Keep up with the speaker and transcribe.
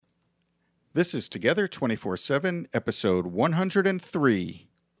This is Together 24/7, episode 103.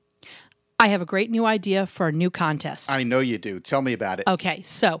 I have a great new idea for a new contest. I know you do. Tell me about it. Okay,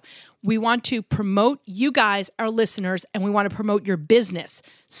 so we want to promote you guys, our listeners, and we want to promote your business.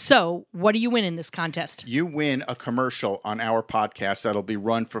 So what do you win in this contest? You win a commercial on our podcast that'll be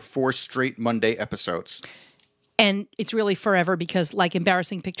run for 4 straight Monday episodes. And it's really forever because like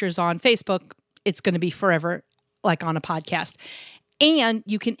embarrassing pictures on Facebook, it's going to be forever like on a podcast. And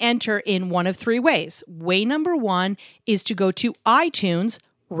you can enter in one of 3 ways. Way number 1 is to go to iTunes,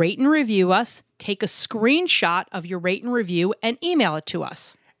 rate and review us, take a screenshot of your rate and review, and email it to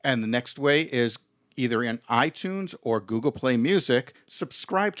us. And the next way is either in iTunes or Google Play Music,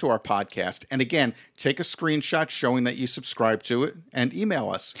 subscribe to our podcast. And again, take a screenshot showing that you subscribe to it and email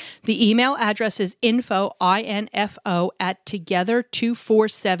us. The email address is info, I-N-F-O,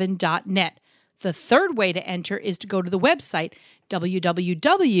 @together247.net. The third way to enter is to go to the website,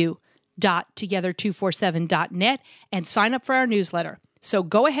 www.together247.net, and sign up for our newsletter. So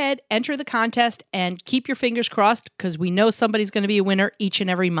go ahead, enter the contest, and keep your fingers crossed because we know somebody's going to be a winner each and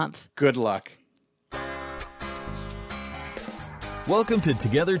every month. Good luck. Welcome to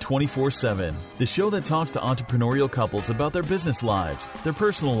Together 24/7, the show that talks to entrepreneurial couples about their business lives, their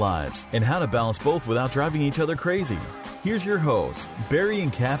personal lives, and how to balance both without driving each other crazy. Here's your hosts, Barry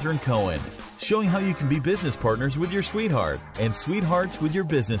and Catherine Cohen, showing how you can be business partners with your sweetheart and sweethearts with your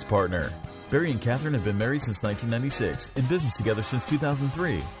business partner. Barry and Catherine have been married since 1996, in business together since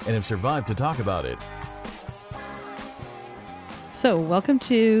 2003, and have survived to talk about it. So welcome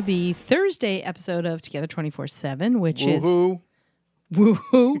to the Thursday episode of Together 24/7, which Woohoo. is...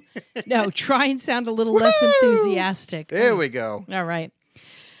 Woohoo! No, try and sound a little less enthusiastic. There we go. All right.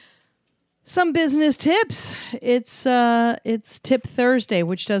 Some business tips. It's Tip Thursday,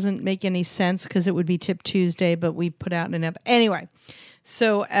 which doesn't make any sense because it would be Tip Tuesday, but we put out an anyway.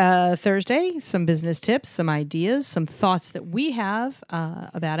 So Thursday, some business tips, some ideas, some thoughts that we have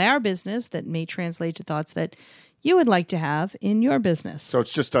about our business that may translate to thoughts that you would like to have in your business. So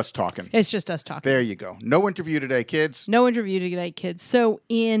it's just us talking. It's just us talking. There you go. No interview today, kids. No interview today, kids. So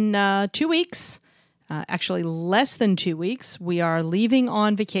in 2 weeks, actually less than 2 weeks, we are leaving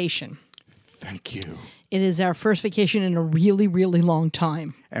on vacation. Thank you. It is our first vacation in a really, really long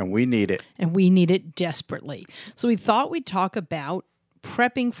time. And we need it. And we need it desperately. So we thought we'd talk about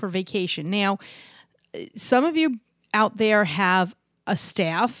prepping for vacation. Now, some of you out there have a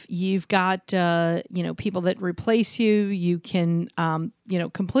staff. You've got, people that replace you. You can,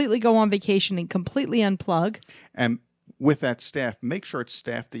 completely go on vacation and completely unplug. And with that staff, make sure it's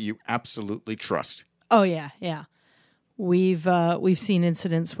staff that you absolutely trust. Oh, yeah, yeah. We've seen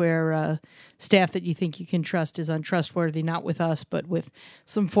incidents where staff that you think you can trust is untrustworthy, not with us, but with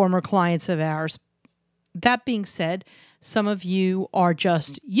some former clients of ours. That being said, some of you are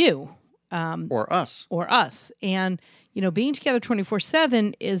just you. Or us. And, being together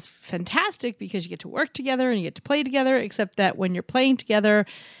 24/7 is fantastic because you get to work together and you get to play together, except that when you're playing together,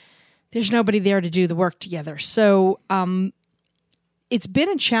 there's nobody there to do the work together. So it's been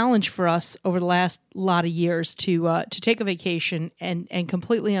a challenge for us over the last lot of years to take a vacation and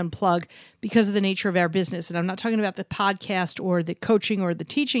completely unplug because of the nature of our business. And I'm not talking about the podcast or the coaching or the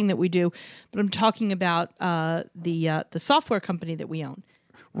teaching that we do, but I'm talking about the software company that we own.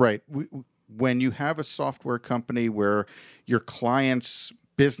 Right. When you have a software company where your clients'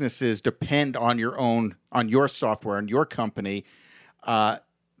 businesses depend on your software and your company,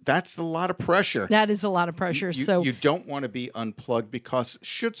 that's a lot of pressure. That is a lot of pressure. You don't want to be unplugged because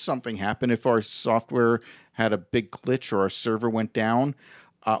should something happen, if our software had a big glitch or our server went down,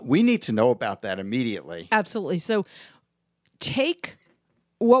 we need to know about that immediately. Absolutely. So take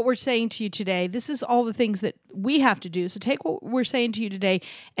what we're saying to you today. This is all the things that we have to do. So take what we're saying to you today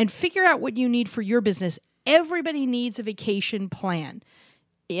and figure out what you need for your business. Everybody needs a vacation plan.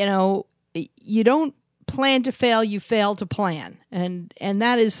 You don't plan to fail, you fail to plan. And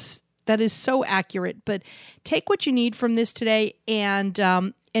that is so accurate. But take what you need from this today and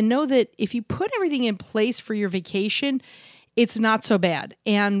know that if you put everything in place for your vacation, it's not so bad.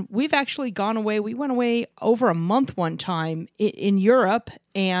 And we've actually gone away. We went away over a month one time in Europe,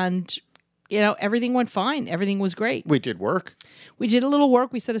 and everything went fine. Everything was great. We did work. We did a little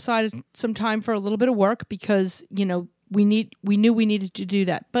work. We set aside some time for a little bit of work because, we knew we needed to do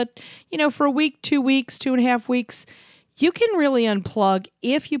that. But, for a week, 2 weeks, 2.5 weeks, you can really unplug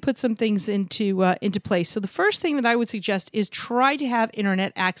if you put some things into place. So the first thing that I would suggest is try to have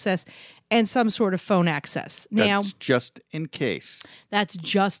internet access and some sort of phone access. Now, that's just in case. That's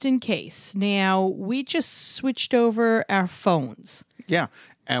just in case. Now, we just switched over our phones. Yeah,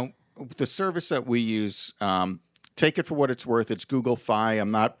 and the service that we use take it for what it's worth. It's Google Fi.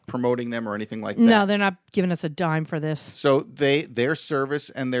 I'm not promoting them or anything like that. No, they're not giving us a dime for this. So their service,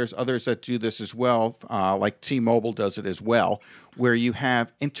 and there's others that do this as well, like T-Mobile does it as well, where you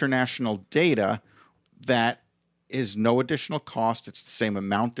have international data that is no additional cost. It's the same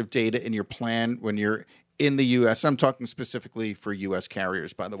amount of data in your plan when you're in the U.S. I'm talking specifically for U.S.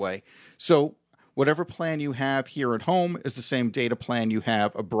 carriers, by the way. So whatever plan you have here at home is the same data plan you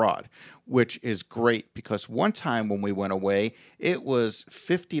have abroad, which is great because one time when we went away, it was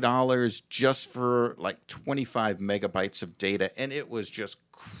 $50 just for like 25 megabytes of data, and it was just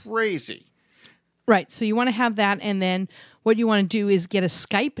crazy. Right. So you want to have that, and then what you want to do is get a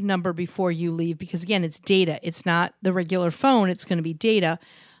Skype number before you leave because, again, it's data. It's not the regular phone. It's going to be data.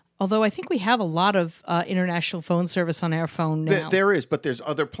 Although I think we have a lot of international phone service on our phone now. There is, but there's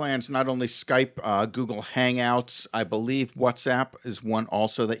other plans, not only Skype, Google Hangouts. I believe WhatsApp is one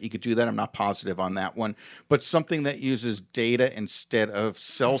also that you could do that. I'm not positive on that one. But something that uses data instead of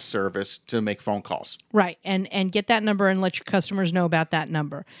cell service to make phone calls. Right. And get that number and let your customers know about that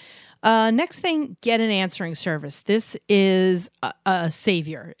number. Next thing, get an answering service. This is a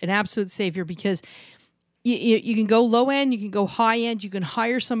savior, an absolute savior, because you can go low end, you can go high end, you can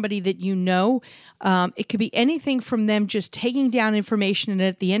hire somebody that you know. It could be anything from them just taking down information and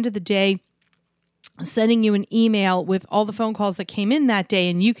at the end of the day, sending you an email with all the phone calls that came in that day,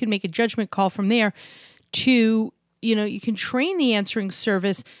 and you can make a judgment call from there to, you can train the answering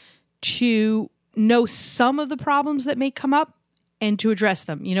service to know some of the problems that may come up and to address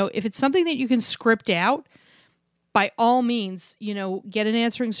them. If it's something that you can script out, by all means, get an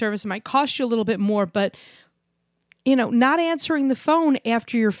answering service. It might cost you a little bit more, but, not answering the phone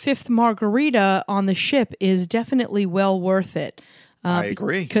after your fifth margarita on the ship is definitely well worth it. I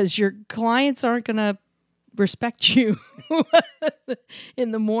agree. Because your clients aren't going to respect you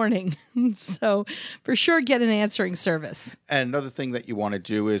in the morning. So for sure, get an answering service. And another thing that you want to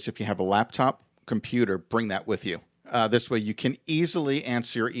do is if you have a laptop computer, bring that with you. This way you can easily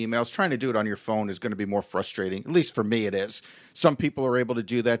answer your emails. Trying to do it on your phone is going to be more frustrating. At least for me it is. Some people are able to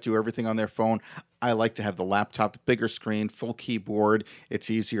do that, do everything on their phone. I like to have the laptop, the bigger screen, full keyboard. It's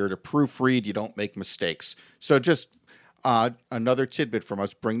easier to proofread. You don't make mistakes. So just another tidbit from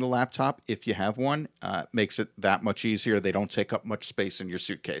us, bring the laptop if you have one. Makes it that much easier. They don't take up much space in your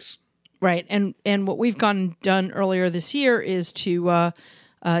suitcase. Right. And what we've done earlier this year is to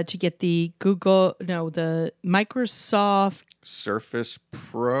get the the Microsoft Surface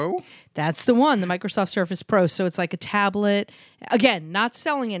Pro. That's the one, the Microsoft Surface Pro. So it's like a tablet. Again, not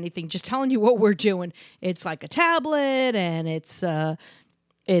selling anything, just telling you what we're doing. It's like a tablet, and it's a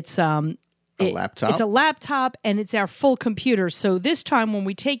laptop. It's a laptop, and it's our full computer. So this time, when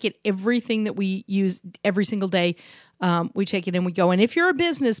we take it, everything that we use every single day. We take it and we go. And if you're a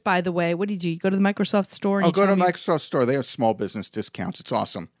business, by the way, what do? You go to the Microsoft store? And go to the Microsoft store. They have small business discounts. It's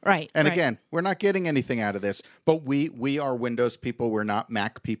awesome. Right. And again, we're not getting anything out of this, but we are Windows people. We're not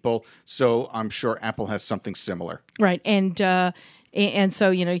Mac people. So I'm sure Apple has something similar. Right. And so,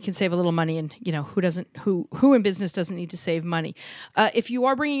 you can save a little money, and, who in business doesn't need to save money? If you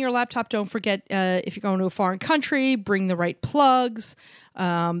are bringing your laptop, don't forget, if you're going to a foreign country, bring the right plugs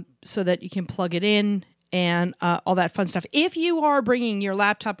so that you can plug it in. And all that fun stuff. If you are bringing your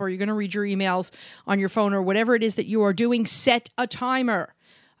laptop or you're going to read your emails on your phone or whatever it is that you are doing, set a timer.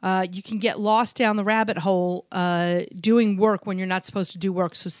 You can get lost down the rabbit hole doing work when you're not supposed to do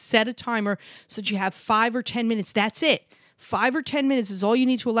work. So set a timer so that you have 5 or 10 minutes. That's it. 5 or 10 minutes is all you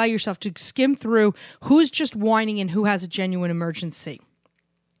need to allow yourself to skim through who's just whining and who has a genuine emergency.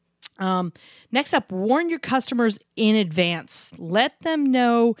 Next up, warn your customers in advance. Let them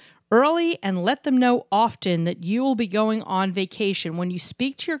know early and let them know often that you will be going on vacation. When you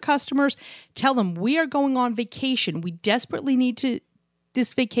speak to your customers, tell them we are going on vacation. We desperately need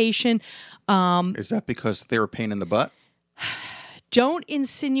this vacation. Is that because they're a pain in the butt? Don't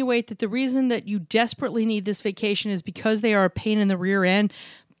insinuate that the reason that you desperately need this vacation is because they are a pain in the rear end.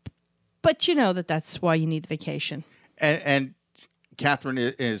 But you know that's why you need the vacation. And Catherine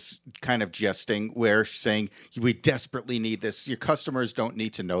is kind of jesting where she's saying, we desperately need this. Your customers don't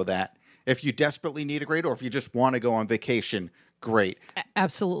need to know that. If you desperately need it, great. Or if you just want to go on vacation, great.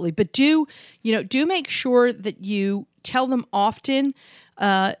 Absolutely. But do make sure that you tell them often,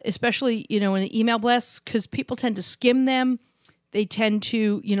 especially, in the email blasts, because people tend to skim them. They tend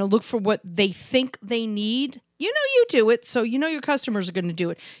to, look for what they think they need. You do it, so your customers are going to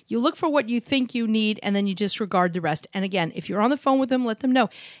do it. You look for what you think you need, and then you disregard the rest. And again, if you're on the phone with them, let them know,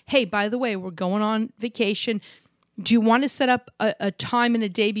 hey, by the way, we're going on vacation. Do you want to set up a time and a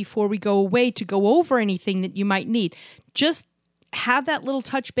day before we go away to go over anything that you might need? Just have that little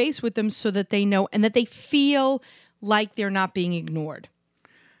touch base with them so that they know and that they feel like they're not being ignored.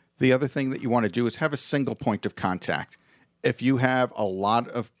 The other thing that you want to do is have a single point of contact. If you have a lot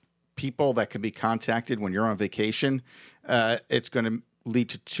of people that can be contacted when you're on vacation, it's going to lead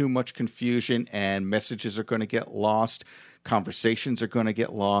to too much confusion, and messages are going to get lost. Conversations are going to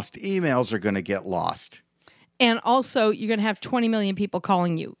get lost. Emails are going to get lost. And also, you're going to have 20 million people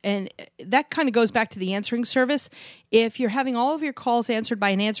calling you. And that kind of goes back to the answering service. If you're having all of your calls answered by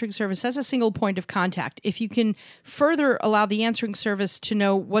an answering service, that's a single point of contact. If you can further allow the answering service to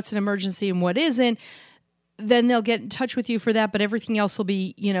know what's an emergency and what isn't, then they'll get in touch with you for that. But everything else will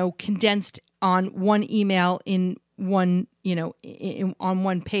be, condensed on one email in one, on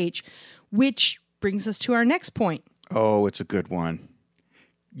one page, which brings us to our next point. Oh, it's a good one.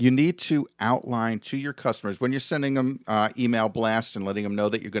 You need to outline to your customers when you're sending them email blasts and letting them know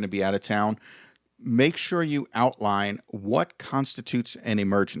that you're going to be out of town. Make sure you outline what constitutes an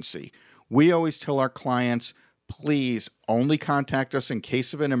emergency. We always tell our clients, please only contact us in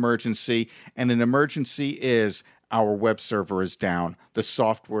case of an emergency. And an emergency is our web server is down, the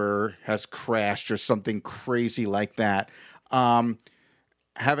software has crashed, or something crazy like that.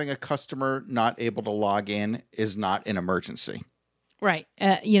 Having a customer not able to log in is not an emergency. Right.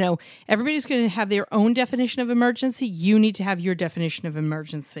 Everybody's going to have their own definition of emergency. You need to have your definition of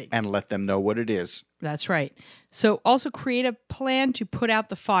emergency. And let them know what it is. That's right. So also create a plan to put out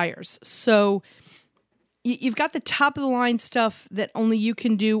the fires. So you've got the top of the line stuff that only you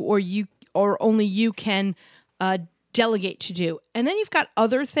can do, or only you can delegate to do. And then you've got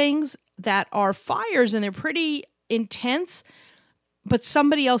other things that are fires, and they're pretty intense, but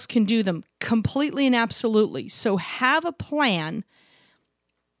somebody else can do them completely and absolutely. So have a plan.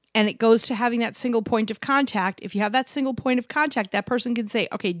 And it goes to having that single point of contact. If you have that single point of contact, that person can say,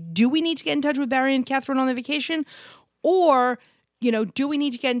 okay, do we need to get in touch with Barry and Catherine on the vacation? Or, do we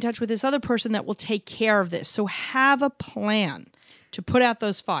need to get in touch with this other person that will take care of this? So have a plan to put out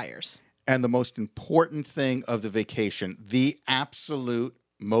those fires. And the most important thing of the vacation, the absolute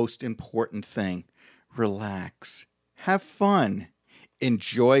most important thing, relax, have fun,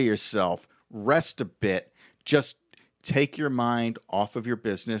 enjoy yourself, rest a bit, just take your mind off of your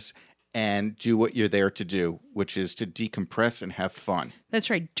business and do what you're there to do, which is to decompress and have fun.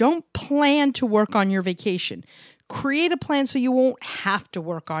 That's right. Don't plan to work on your vacation. Create a plan so you won't have to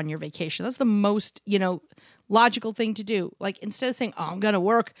work on your vacation. That's the most, logical thing to do. Like, instead of saying, I'm going to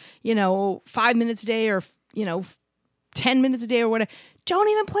work, 5 minutes a day or, 10 minutes a day or whatever, don't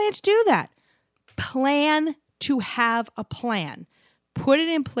even plan to do that. Plan to have a plan. Put it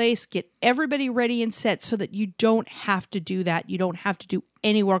in place, get everybody ready and set so that you don't have to do that. You don't have to do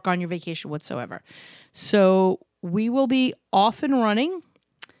any work on your vacation whatsoever. So we will be off and running.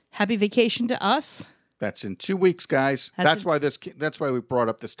 Happy vacation to us. That's in 2 weeks, guys. That's why we brought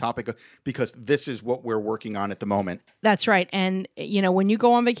up this topic, because this is what we're working on at the moment. That's right. And, when you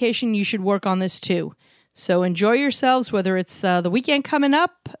go on vacation, you should work on this too. So enjoy yourselves, whether it's the weekend coming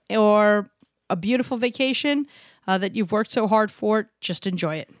up or a beautiful vacation that you've worked so hard for. Just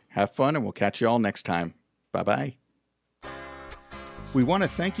enjoy it. Have fun, and we'll catch you all next time. Bye-bye. We want to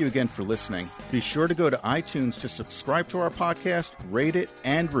thank you again for listening. Be sure to go to iTunes to subscribe to our podcast, rate it,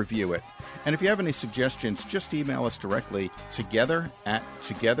 and review it. And if you have any suggestions, just email us directly,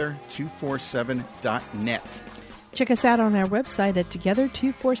 together@together247.net. Check us out on our website at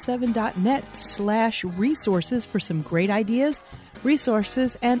together247.net/resources for some great ideas,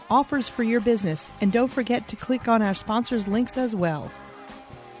 resources, and offers for your business. And don't forget to click on our sponsors' links as well.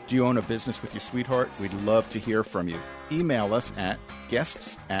 Do you own a business with your sweetheart? We'd love to hear from you. Email us at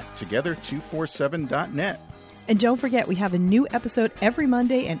guests@together247.net. And don't forget, we have a new episode every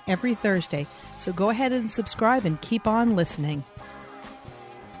Monday and every Thursday. So go ahead and subscribe and keep on listening.